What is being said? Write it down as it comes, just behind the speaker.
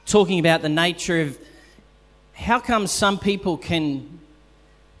talking about the nature of how come some people can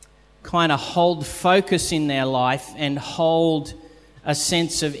kind of hold focus in their life and hold a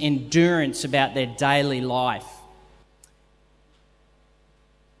sense of endurance about their daily life.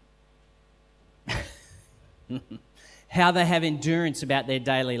 How they have endurance about their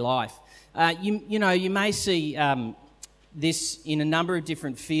daily life. You may see this in a number of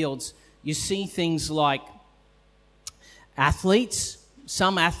different fields. You see things like athletes.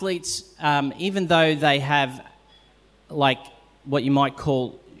 Some athletes, even though they have like what you might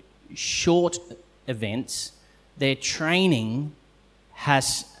call short events, their training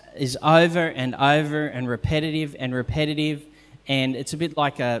is over and over and repetitive, and it's a bit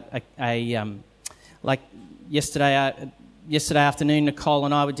like like yesterday afternoon, Nicole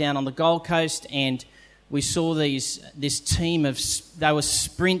and I were down on the Gold Coast, and we saw this team of they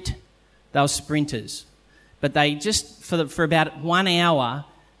were sprinters, but they just for about 1 hour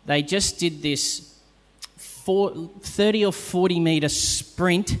they just did this 30 or 40 metre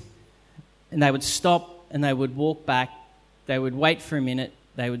sprint, and they would stop and they would walk back, they would wait for a minute,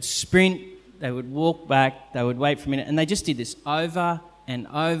 they would sprint, they would walk back, they would wait for a minute, and they just did this over and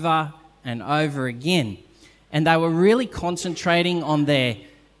over and over again. And they were really concentrating on their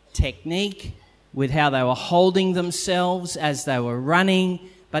technique with how they were holding themselves as they were running.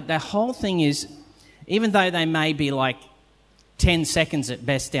 But the whole thing is, even though they may be like 10 seconds at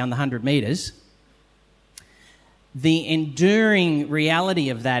best down the 100 metres, the enduring reality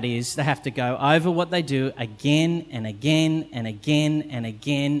of that is they have to go over what they do again and again and again and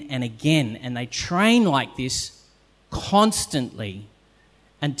again and again. And they train like this constantly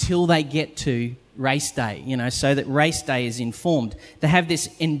until they get to race day, so that race day is informed. They have this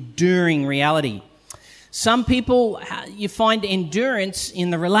enduring reality. Some people, you find endurance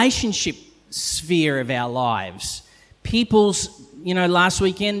in the relationship sphere of our lives. Last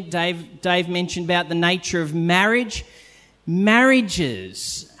weekend, Dave mentioned about the nature of marriage.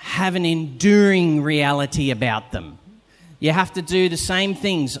 Marriages have an enduring reality about them. You have to do the same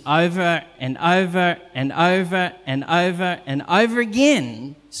things over and over and over and over and over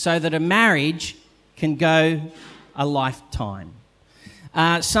again so that a marriage can go a lifetime.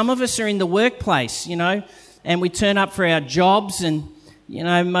 Some of us are in the workplace, and we turn up for our jobs, and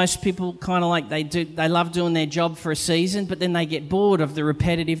most people kind of like they love doing their job for a season, but then they get bored of the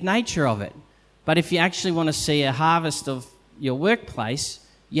repetitive nature of it. But if you actually want to see a harvest of your workplace,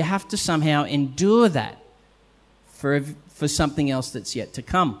 you have to somehow endure that for something else that's yet to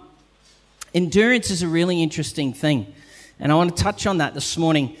come. Endurance is a really interesting thing, and I want to touch on that this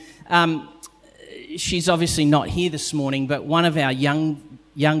morning. She's obviously not here this morning, but one of our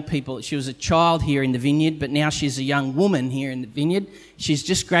young people, she was a child here in the Vineyard, but now she's a young woman here in the Vineyard. She's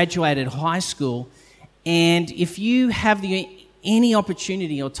just graduated high school, and if you have any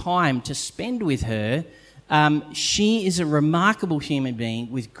opportunity or time to spend with her, she is a remarkable human being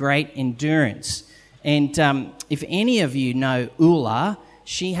with great endurance. And if any of you know Ula,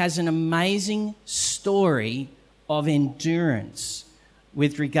 she has an amazing story of endurance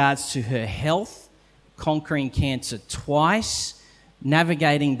with regards to her health, conquering cancer twice,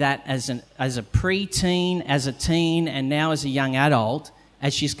 navigating that as a pre-teen, as a teen, and now as a young adult,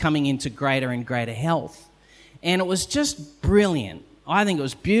 as she's coming into greater and greater health. And it was just brilliant. I think it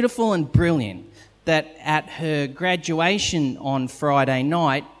was beautiful and brilliant that at her graduation on Friday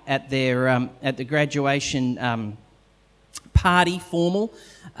night, at the graduation party formal,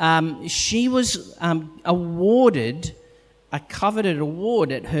 she was awarded a coveted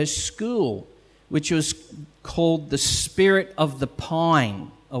award at her school, which was called the Spirit of the Pine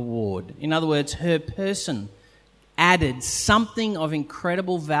Award. In other words, her person added something of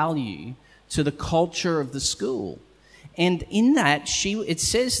incredible value to the culture of the school. And in that, it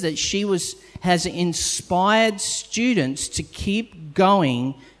says that she has inspired students to keep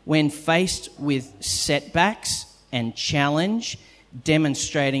going when faced with setbacks and challenge,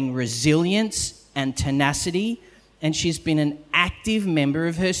 demonstrating resilience and tenacity. And she's been an active member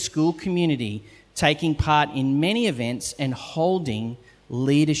of her school community, taking part in many events and holding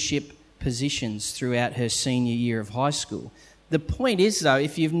leadership positions throughout her senior year of high school. The point is, though,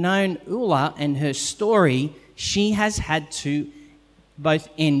 if you've known Ula and her story, she has had to both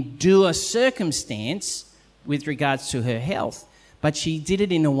endure circumstance with regards to her health, but she did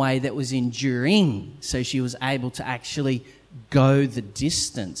it in a way that was enduring, so she was able to actually go the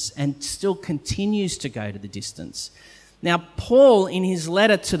distance and still continues to go to the distance. Now, Paul, in his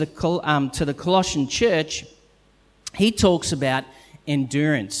letter to the Colossian church, he talks about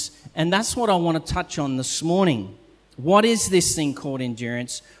endurance, and that's what I want to touch on this morning. What is this thing called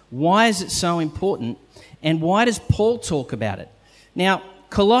endurance? Why is it so important? And why does Paul talk about it? Now,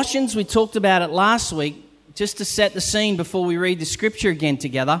 Colossians, we talked about it last week, just to set the scene before we read the scripture again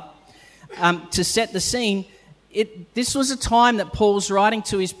together. To set the scene, this was a time that Paul's writing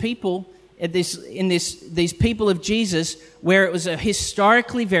to his people, these people of Jesus, where it was a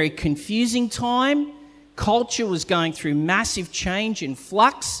historically very confusing time. Culture was going through massive change and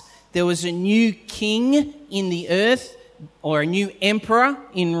flux. There was a new king in the earth, or a new emperor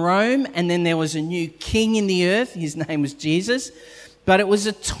in Rome, and then there was a new king in the earth. His name was Jesus. But it was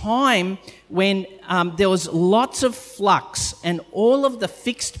a time when there was lots of flux, and all of the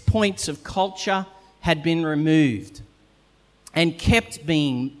fixed points of culture had been removed and kept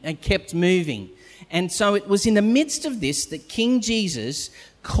moving. And so it was in the midst of this that King Jesus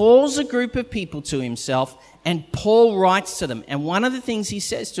calls a group of people to himself, and Paul writes to them. And one of the things he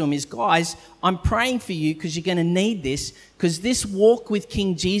says to them is, guys, I'm praying for you because you're going to need this, because this walk with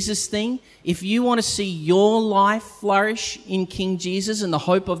King Jesus thing, if you want to see your life flourish in King Jesus and the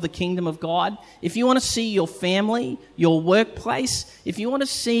hope of the kingdom of God, if you want to see your family, your workplace, if you want to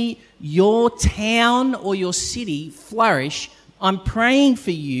see your town or your city flourish, I'm praying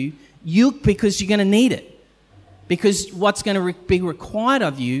for you because you're going to need it. Because what's going to be required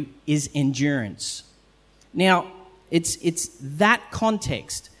of you is endurance. Now, it's that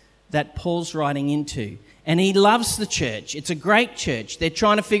context that Paul's writing into. And he loves the church. It's a great church. They're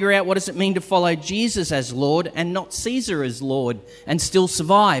trying to figure out what does it mean to follow Jesus as Lord and not Caesar as Lord, and still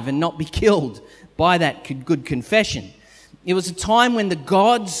survive and not be killed by that good confession. It was a time when the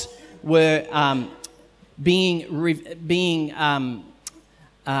gods were being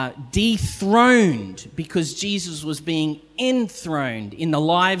dethroned because Jesus was being enthroned in the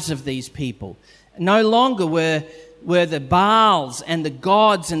lives of these people. No longer were the Baals and the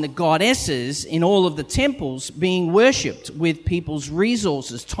gods and the goddesses in all of the temples being worshipped with people's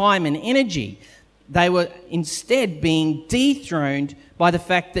resources, time and energy. They were instead being dethroned by the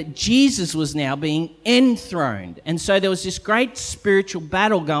fact that Jesus was now being enthroned. And so there was this great spiritual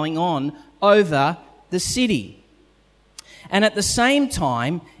battle going on over the city. And at the same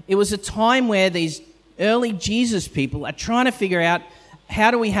time, it was a time where these early Jesus people are trying to figure out, how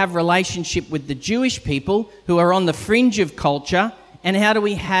do we have relationship with the Jewish people who are on the fringe of culture, and how do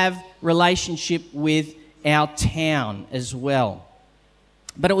we have relationship with our town as well?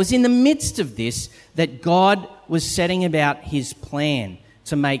 But it was in the midst of this that God was setting about his plan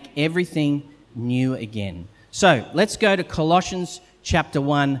to make everything new again. So let's go to Colossians chapter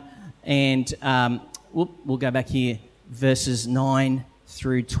 1, and we'll go back here, verses 9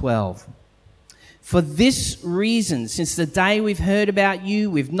 through 12. For this reason, since the day we've heard about you,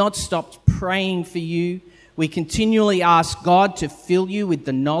 we've not stopped praying for you. We continually ask God to fill you with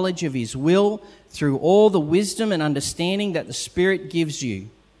the knowledge of his will through all the wisdom and understanding that the Spirit gives,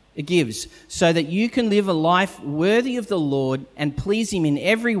 so that you can live a life worthy of the Lord and please him in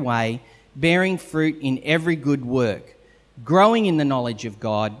every way, bearing fruit in every good work, growing in the knowledge of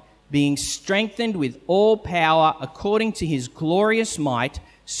God, being strengthened with all power according to his glorious might,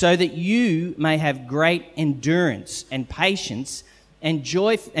 so that you may have great endurance and patience and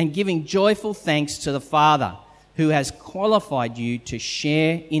giving joyful thanks to the Father, who has qualified you to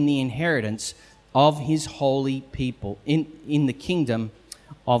share in the inheritance of his holy people in the kingdom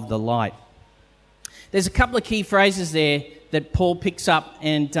of the light. There's a couple of key phrases there that Paul picks up,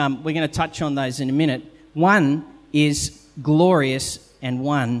 and we're going to touch on those in a minute. One is glorious and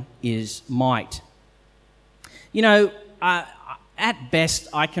one is might. You know, at best,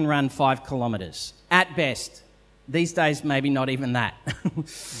 I can run 5 kilometres. At best. These days, maybe not even that.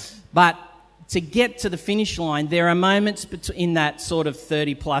 But to get to the finish line, there are moments in that sort of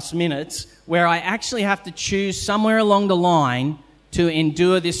 30-plus minutes where I actually have to choose somewhere along the line to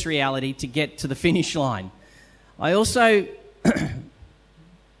endure this reality to get to the finish line. I also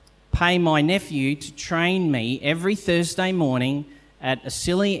pay my nephew to train me every Thursday morning at a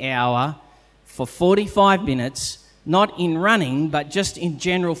silly hour for 45 minutes, not in running, but just in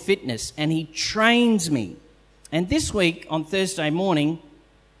general fitness. And he trains me. And this week, on Thursday morning,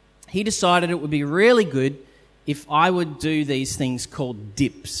 he decided it would be really good if I would do these things called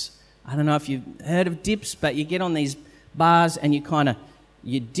dips. I don't know if you've heard of dips, but you get on these bars and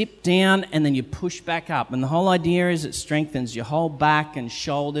you dip down and then you push back up. And the whole idea is it strengthens your whole back and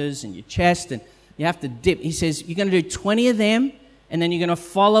shoulders and your chest, and you have to dip. He says you're going to do 20 of them, and then you're going to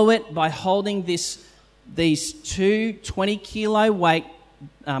follow it by holding these 2 20-kilo weight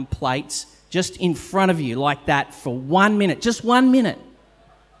plates just in front of you like that for 1 minute, just 1 minute.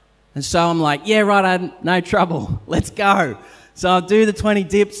 And so I'm like, yeah, right, no trouble, let's go. So I'll do the 20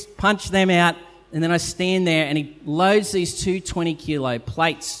 dips, punch them out, and then I stand there and he loads these 2 20-kilo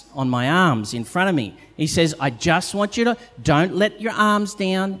plates on my arms in front of me. He says, I just want you to, don't let your arms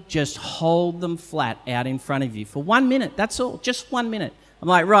down, just hold them flat out in front of you for 1 minute. That's all, just 1 minute. I'm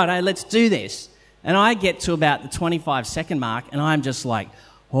like, right, hey, let's do this. And I get to about the 25-second mark, and I'm just like,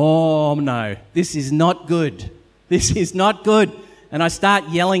 oh, no, this is not good. This is not good. And I start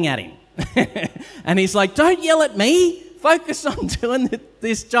yelling at him. And he's like, don't yell at me. Focus on doing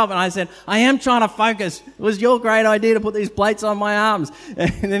this job. And I said, I am trying to focus. It was your great idea to put these plates on my arms.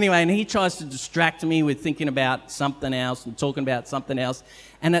 And anyway, and he tries to distract me with thinking about something else and talking about something else.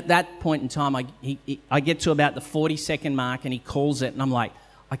 And at that point in time, I get to about the 40-second mark, and he calls it. And I'm like,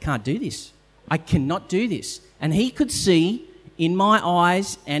 I can't do this. I cannot do this. And he could see in my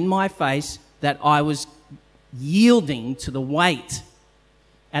eyes and my face that I was yielding to the weight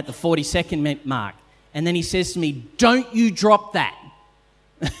at the 40-second mark. And then he says to me, don't you drop that.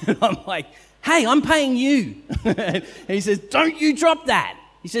 And I'm like, hey, I'm paying you. And he says, don't you drop that.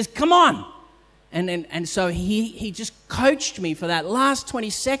 He says, come on. And so he just coached me for that last 20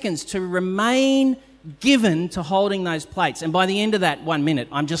 seconds to remain given to holding those plates. And by the end of that 1 minute,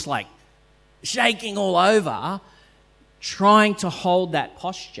 I'm just like shaking all over, trying to hold that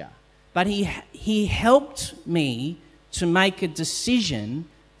posture. But he helped me to make a decision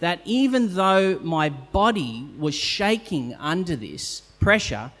that even though my body was shaking under this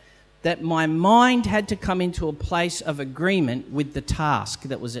pressure, that my mind had to come into a place of agreement with the task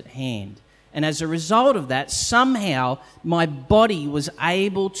that was at hand. And as a result of that, somehow my body was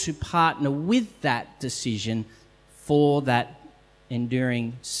able to partner with that decision for that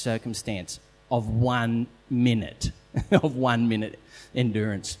enduring circumstance of 1 minute, of 1 minute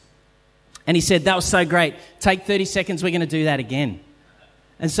endurance. And he said, that was so great. Take 30 seconds, we're going to do that again.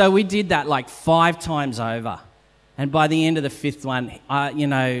 And so we did that like 5 times over. And by the end of the 5th one,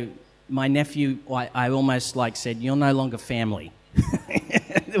 my nephew, I almost like said, you're no longer family.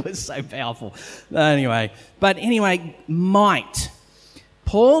 It was so powerful. Anyway, might.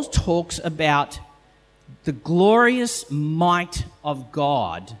 Paul talks about the glorious might of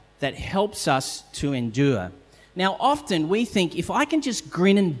God that helps us to endure. Now, often we think if I can just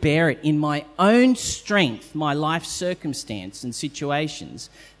grin and bear it in my own strength, my life circumstance and situations,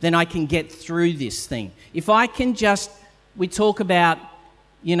 then I can get through this thing. If I can just, we talk about,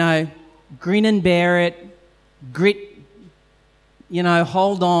 grin and bear it, grit,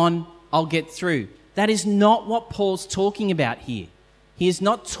 hold on, I'll get through. That is not what Paul's talking about here. He is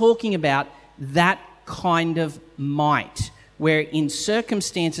not talking about that kind of might, where in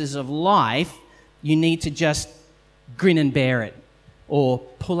circumstances of life, you need to just grin and bear it, or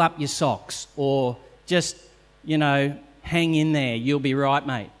pull up your socks, or just, hang in there, you'll be right,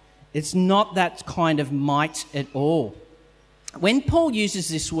 mate. It's not that kind of might at all. When Paul uses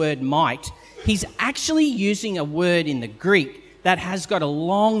this word might, he's actually using a word in the Greek that has got a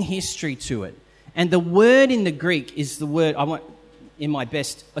long history to it. And the word in the Greek is the word, in my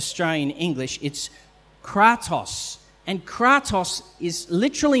best Australian English, it's kratos. And kratos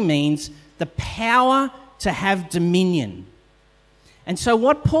literally means the power to have dominion. And so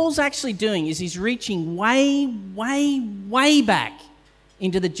what Paul's actually doing is he's reaching way, way, way back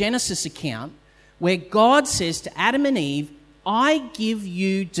into the Genesis account where God says to Adam and Eve, I give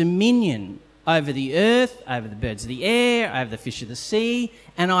you dominion over the earth, over the birds of the air, over the fish of the sea,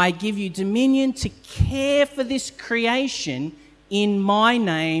 and I give you dominion to care for this creation in my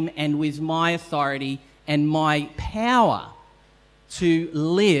name and with my authority and my power to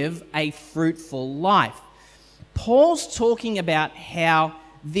live a fruitful life. Paul's talking about how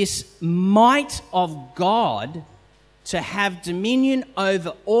this might of God to have dominion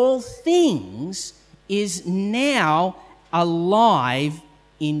over all things is now alive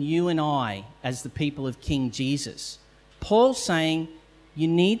in you and I as the people of King Jesus. Paul's saying you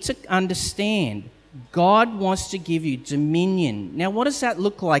need to understand God wants to give you dominion. Now, what does that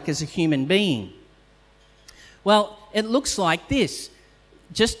look like as a human being? Well, it looks like this.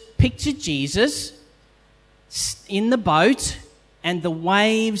 Just picture Jesus in the boat, and the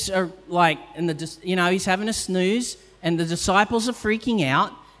waves are like, he's having a snooze, and the disciples are freaking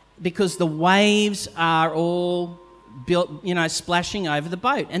out because the waves are all built, splashing over the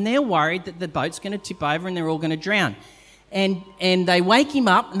boat, and they're worried that the boat's going to tip over and they're all going to drown. And they wake him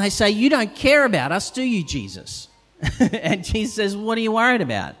up and they say, you don't care about us, do you, Jesus? And Jesus says, what are you worried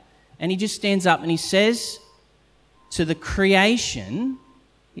about? And he just stands up and he says to the creation,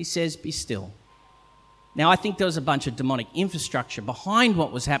 he says, be still. Now, I think there was a bunch of demonic infrastructure behind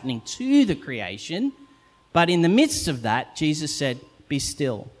what was happening to the creation, but in the midst of that, Jesus said, be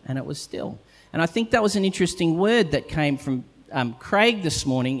still, and it was still. And I think that was an interesting word that came from Craig this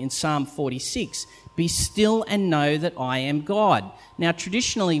morning in Psalm 46. Be still and know that I am God. Now,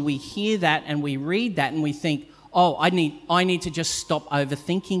 traditionally, we hear that and we read that and we think, oh, I need to just stop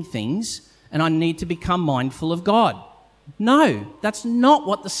overthinking things and I need to become mindful of God. No, that's not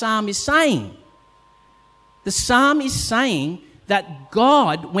what the psalm is saying. The psalm is saying that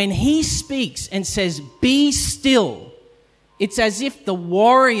God, when he speaks and says, be still, it's as if the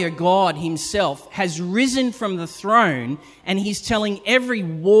warrior God himself has risen from the throne and he's telling every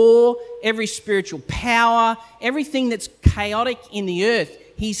war, every spiritual power, everything that's chaotic in the earth,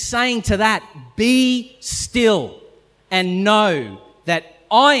 he's saying to that, be still and know that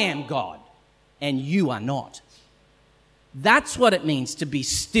I am God and you are not. That's what it means to be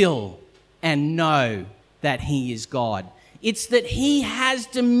still and know that he is God. It's that he has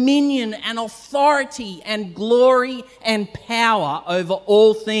dominion and authority and glory and power over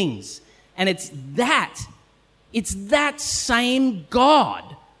all things. And it's that same God.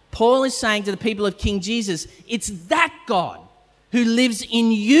 Paul is saying to the people of King Jesus, it's that God who lives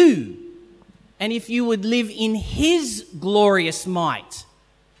in you. And if you would live in his glorious might,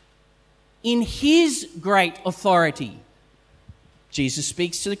 in his great authority, Jesus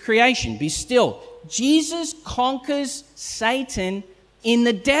speaks to the creation, be still. Jesus conquers Satan in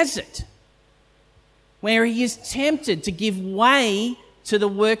the desert, where he is tempted to give way to the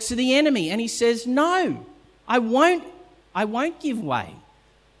works of the enemy. And he says, no, I won't give way.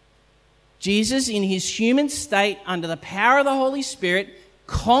 Jesus, in his human state, under the power of the Holy Spirit,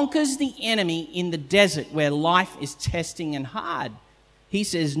 conquers the enemy in the desert where life is testing and hard. He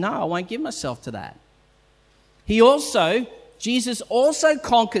says, no, I won't give myself to that. Jesus also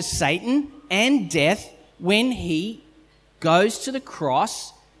conquers Satan and death when he goes to the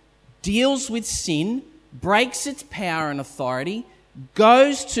cross, deals with sin, breaks its power and authority,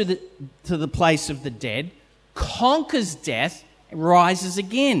 goes to the place of the dead, conquers death, rises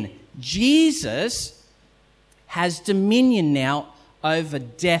again. Jesus has dominion now over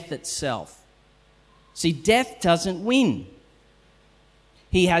death itself. See, death doesn't win.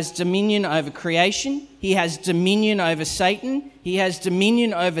 He has dominion over creation. He has dominion over Satan. He has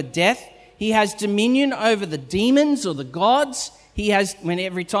dominion over death. He has dominion over the demons or the gods.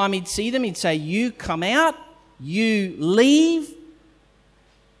 Every time he'd see them, he'd say, you come out, you leave.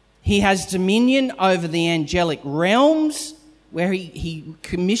 He has dominion over the angelic realms, where he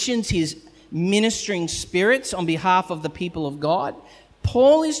commissions his ministering spirits on behalf of the people of God.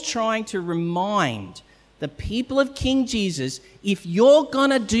 Paul is trying to remind the people of King Jesus, if you're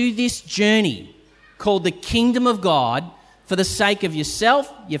going to do this journey called the kingdom of God for the sake of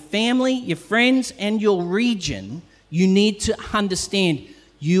yourself, your family, your friends, and your region, you need to understand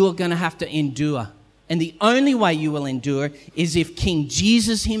you are going to have to endure. And the only way you will endure is if King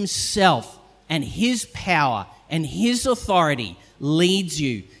Jesus himself and his power and his authority leads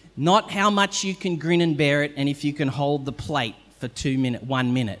you, not how much you can grin and bear it and if you can hold the plate for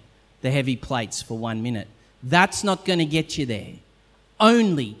 1 minute. The heavy plates for 1 minute. That's not going to get you there.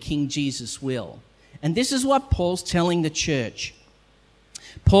 Only King Jesus will. And this is what Paul's telling the church.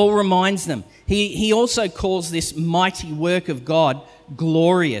 Paul reminds them. He also calls this mighty work of God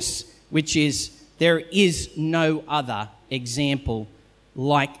glorious, which is there is no other example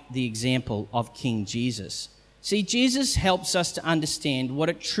like the example of King Jesus. See, Jesus helps us to understand what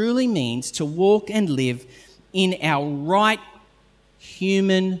it truly means to walk and live in our right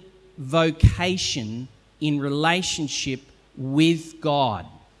human vocation in relationship with God.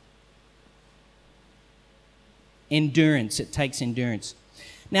 Endurance, it takes endurance.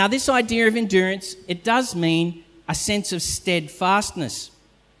 Now, this idea of endurance, it does mean a sense of steadfastness.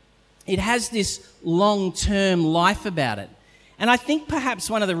 It has this long-term life about it. And I think perhaps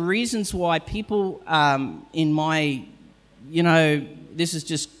one of the reasons why people this is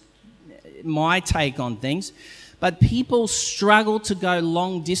just my take on things, but people struggle to go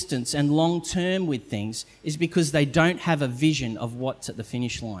long distance and long term with things is because they don't have a vision of what's at the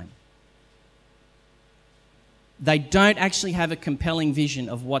finish line. They don't actually have a compelling vision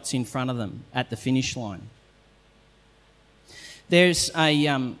of what's in front of them at the finish line. There's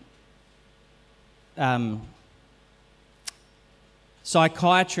a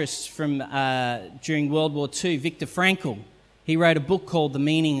psychiatrist from during World War II, Viktor Frankl. He wrote a book called The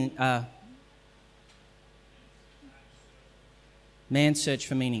Meaning... Man's Search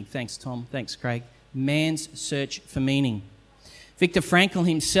for Meaning. Thanks, Tom. Thanks, Craig. Man's Search for Meaning. Viktor Frankl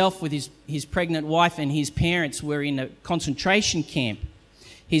himself, with his pregnant wife and his parents, were in a concentration camp.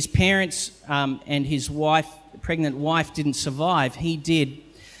 His parents and his pregnant wife didn't survive. He did.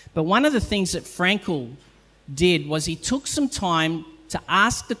 But one of the things that Frankl did was he took some time to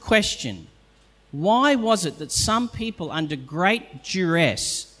ask the question, why was it that some people under great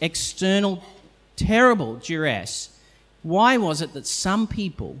duress, external terrible duress, why was it that some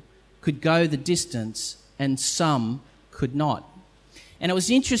people could go the distance and some could not? And it was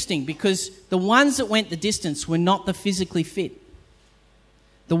interesting because the ones that went the distance were not the physically fit.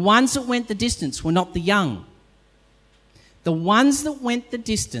 The ones that went the distance were not the young. The ones that went the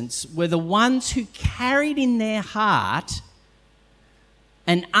distance were the ones who carried in their heart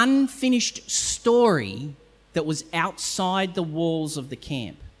an unfinished story that was outside the walls of the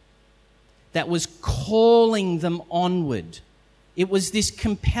camp, that was calling them onward. It was this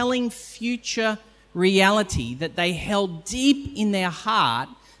compelling future reality that they held deep in their heart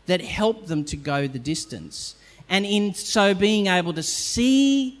that helped them to go the distance. And in so being able to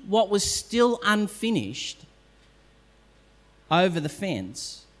see what was still unfinished over the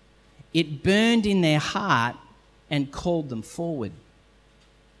fence, it burned in their heart and called them forward.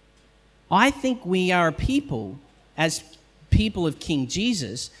 I think we are a people, as people of King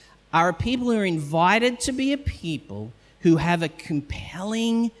Jesus, are a people who are invited to be a people who have a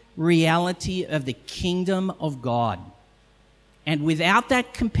compelling reality of the kingdom of God. And without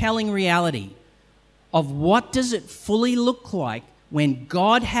that compelling reality of what does it fully look like when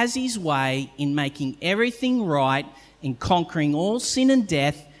God has his way in making everything right, in conquering all sin and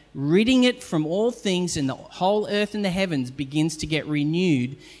death, ridding it from all things, and the whole earth and the heavens begins to get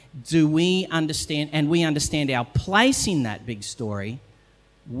renewed, do we understand, and we understand our place in that big story,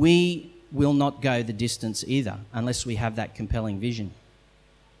 we will not go the distance either unless we have that compelling vision.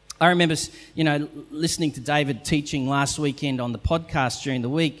 I remember, listening to David teaching last weekend on the podcast during the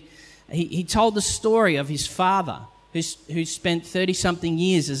week. He told the story of his father who spent 30-something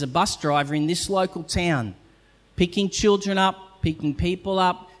years as a bus driver in this local town, picking children up, picking people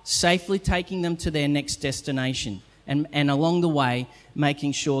up, safely taking them to their next destination, and along the way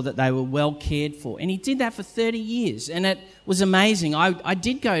making sure that they were well cared for. And he did that for 30 years, and it was amazing. I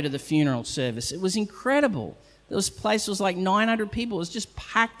did go to the funeral service. It was incredible. This place was like 900 people. It was just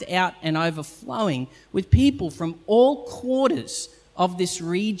packed out and overflowing with people from all quarters of this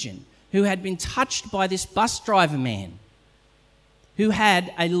region who had been touched by this bus driver man, who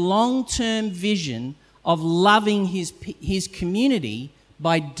had a long-term vision of loving his community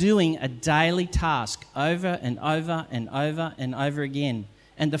by doing a daily task over and over and over and over again.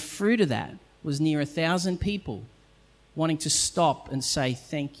 And the fruit of that was near 1,000 people wanting to stop and say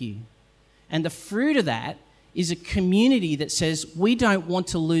thank you. And the fruit of that is a community that says we don't want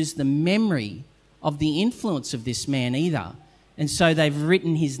to lose the memory of the influence of this man either. And so they've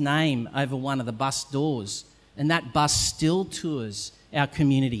written his name over one of the bus doors. And that bus still tours our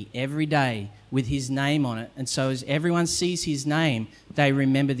community every day with his name on it. And so as everyone sees his name, they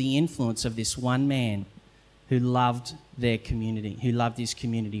remember the influence of this one man who loved their community, who loved his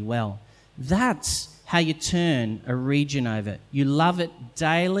community well. That's how you turn a region over. You love it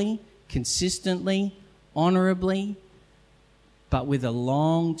daily, consistently, honourably, but with a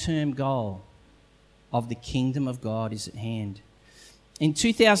long-term goal of the kingdom of God is at hand. In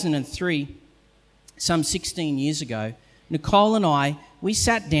 2003, some 16 years ago, Nicole and I, we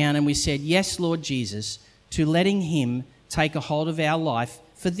sat down and we said, yes, Lord Jesus, to letting him take a hold of our life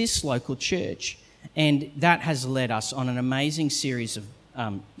for this local church. And that has led us on an amazing series of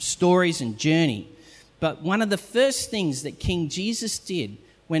stories and journey. But one of the first things that King Jesus did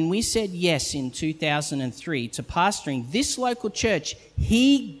when we said yes in 2003 to pastoring this local church,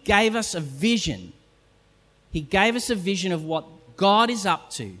 he gave us a vision. He gave us a vision of what God is up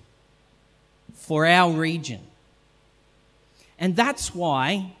to for our region. And that's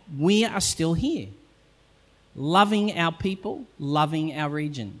why we are still here, loving our people, loving our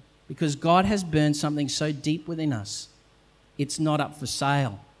region, because God has burned something so deep within us. It's not up for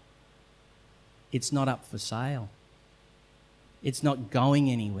sale. It's not up for sale. It's not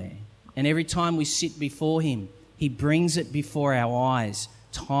going anywhere. And every time we sit before him, he brings it before our eyes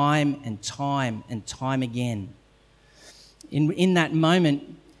time and time and time again. In that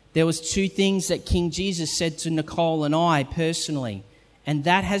moment, there was two things that King Jesus said to Nicole and I personally, and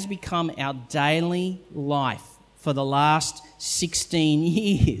that has become our daily life for the last 16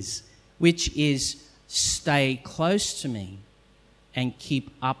 years, which is stay close to me and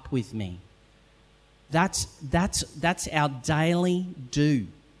keep up with me. That's our daily do.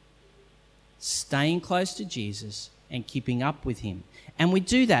 Staying close to Jesus and keeping up with him. And we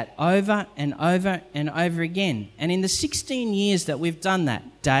do that over and over and over again. And in the 16 years that we've done that,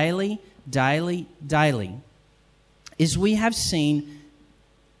 daily, is we have seen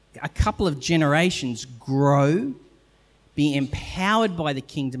a couple of generations grow, be empowered by the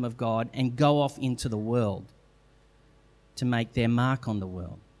kingdom of God, and go off into the world to make their mark on the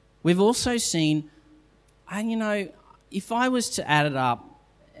world. We've also seen, if I was to add it up,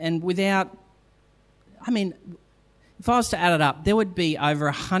 and without if I was to add it up, there would be over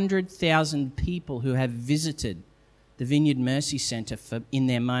 100,000 people who have visited the Vineyard Mercy Centre in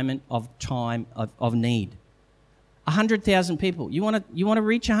their moment of time of need. 100,000 people. You want to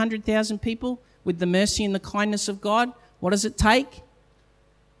reach 100,000 people with the mercy and the kindness of God? What does it take?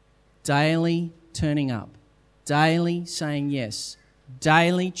 Daily turning up, daily saying yes,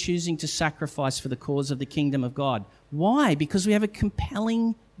 daily choosing to sacrifice for the cause of the kingdom of God. Why? Because we have a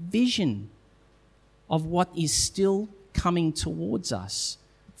compelling vision of what is still coming towards us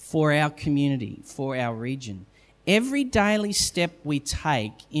for our community, for our region. Every daily step we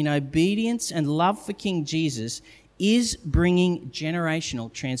take in obedience and love for King Jesus is bringing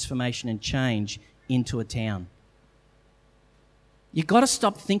generational transformation and change into a town. You've got to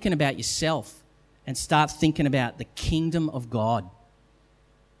stop thinking about yourself and start thinking about the kingdom of God.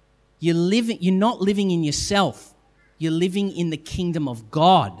 You're not living in yourself. You're living in the kingdom of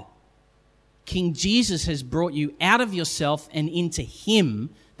God. King Jesus has brought you out of yourself and into him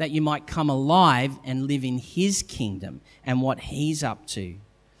that you might come alive and live in his kingdom and what he's up to.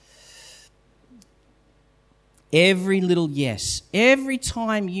 Every little yes, every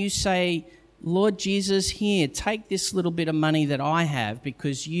time you say, Lord Jesus, here, take this little bit of money that I have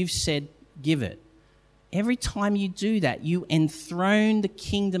because you've said give it. Every time you do that, you enthrone the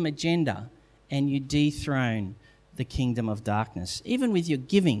kingdom agenda and you dethrone the kingdom of darkness. Even with your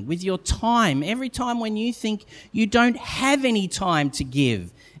giving, with your time, every time when you think you don't have any time to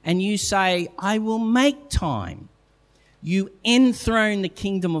give and you say, I will make time, you enthrone the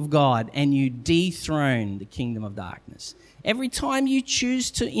kingdom of God and you dethrone the kingdom of darkness. Every time you choose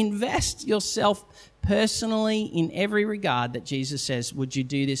to invest yourself personally in every regard that Jesus says, would you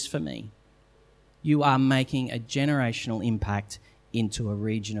do this for me? You are making a generational impact into a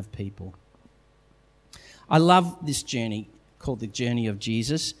region of people. I love this journey called the journey of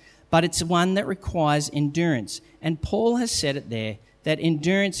Jesus, but it's one that requires endurance. And Paul has said it there, that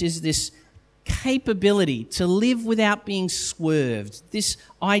endurance is this capability to live without being swerved, this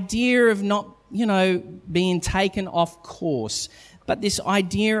idea of not, being taken off course, but this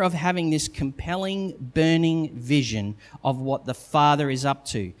idea of having this compelling, burning vision of what the Father is up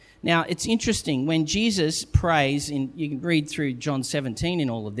to. Now, it's interesting, when Jesus prays, you can read through John 17 in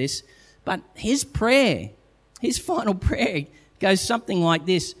all of this, but his prayer, his final prayer goes something like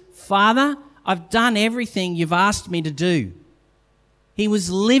this: Father, I've done everything you've asked me to do. He was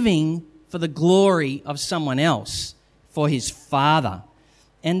living for the glory of someone else, for his Father.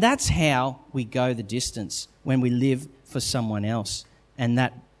 And that's how we go the distance, when we live for someone else. And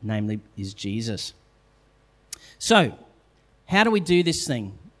that, namely, is Jesus. So, how do we do this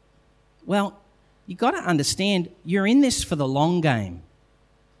thing? Well, you've got to understand, you're in this for the long game.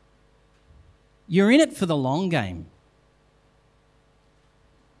 You're in it for the long game.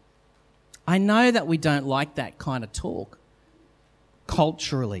 I know that we don't like that kind of talk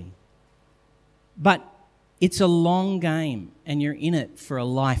culturally, but it's a long game and you're in it for a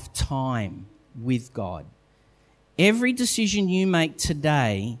lifetime with God. Every decision you make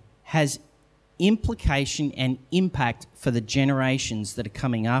today has implication and impact for the generations that are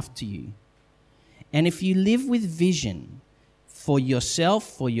coming after you. And if you live with vision for yourself,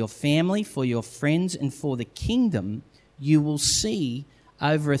 for your family, for your friends, and for the kingdom, you will see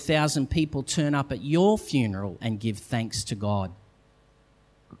over 1,000 people turn up at your funeral and give thanks to God.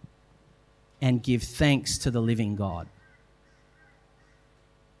 And give thanks to the living God.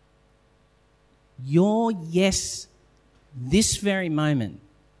 Your yes, this very moment,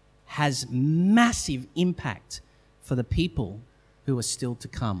 has massive impact for the people who are still to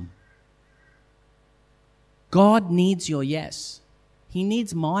come. God needs your yes. He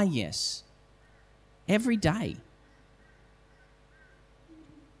needs my yes every day.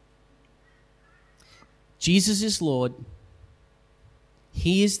 Jesus is Lord.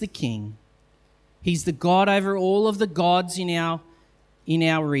 He is the King. He's the God over all of the gods in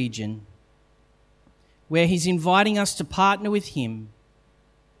our region, where he's inviting us to partner with him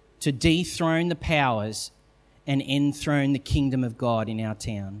to dethrone the powers and enthrone the kingdom of God in our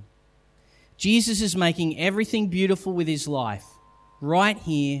town. Jesus is making everything beautiful with his life, right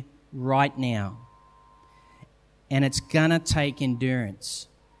here, right now. And it's going to take endurance.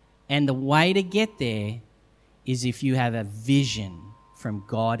 And the way to get there is if you have a vision from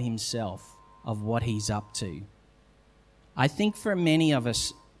God himself of what he's up to. I think for many of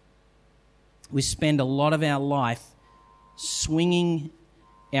us, we spend a lot of our life swinging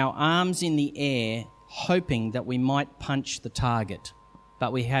our arms in the air, hoping that we might punch the target,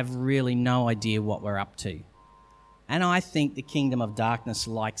 but we have really no idea what we're up to. And I think the kingdom of darkness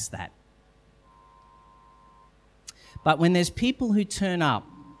likes that. But when there's people who turn up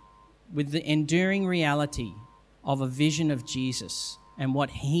with the enduring reality of a vision of Jesus and what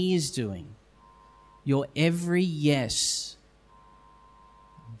he is doing, your every yes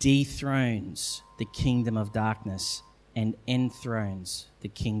dethrones the kingdom of darkness and enthrones the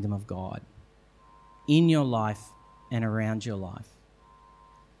kingdom of God in your life and around your life.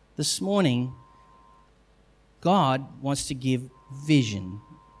 This morning, God wants to give vision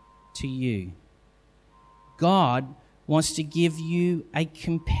to you. God wants to give you a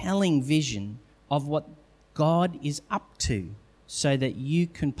compelling vision of what God is up to so that you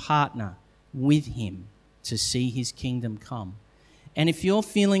can partner with him to see his kingdom come. And if you're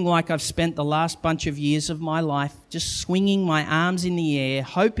feeling like I've spent the last bunch of years of my life just swinging my arms in the air,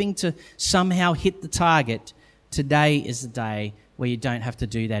 hoping to somehow hit the target, today is the day where you don't have to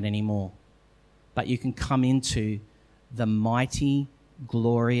do that anymore. But you can come into the mighty,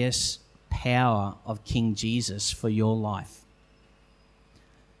 glorious power of King Jesus for your life.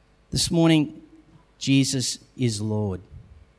 This morning, Jesus is Lord.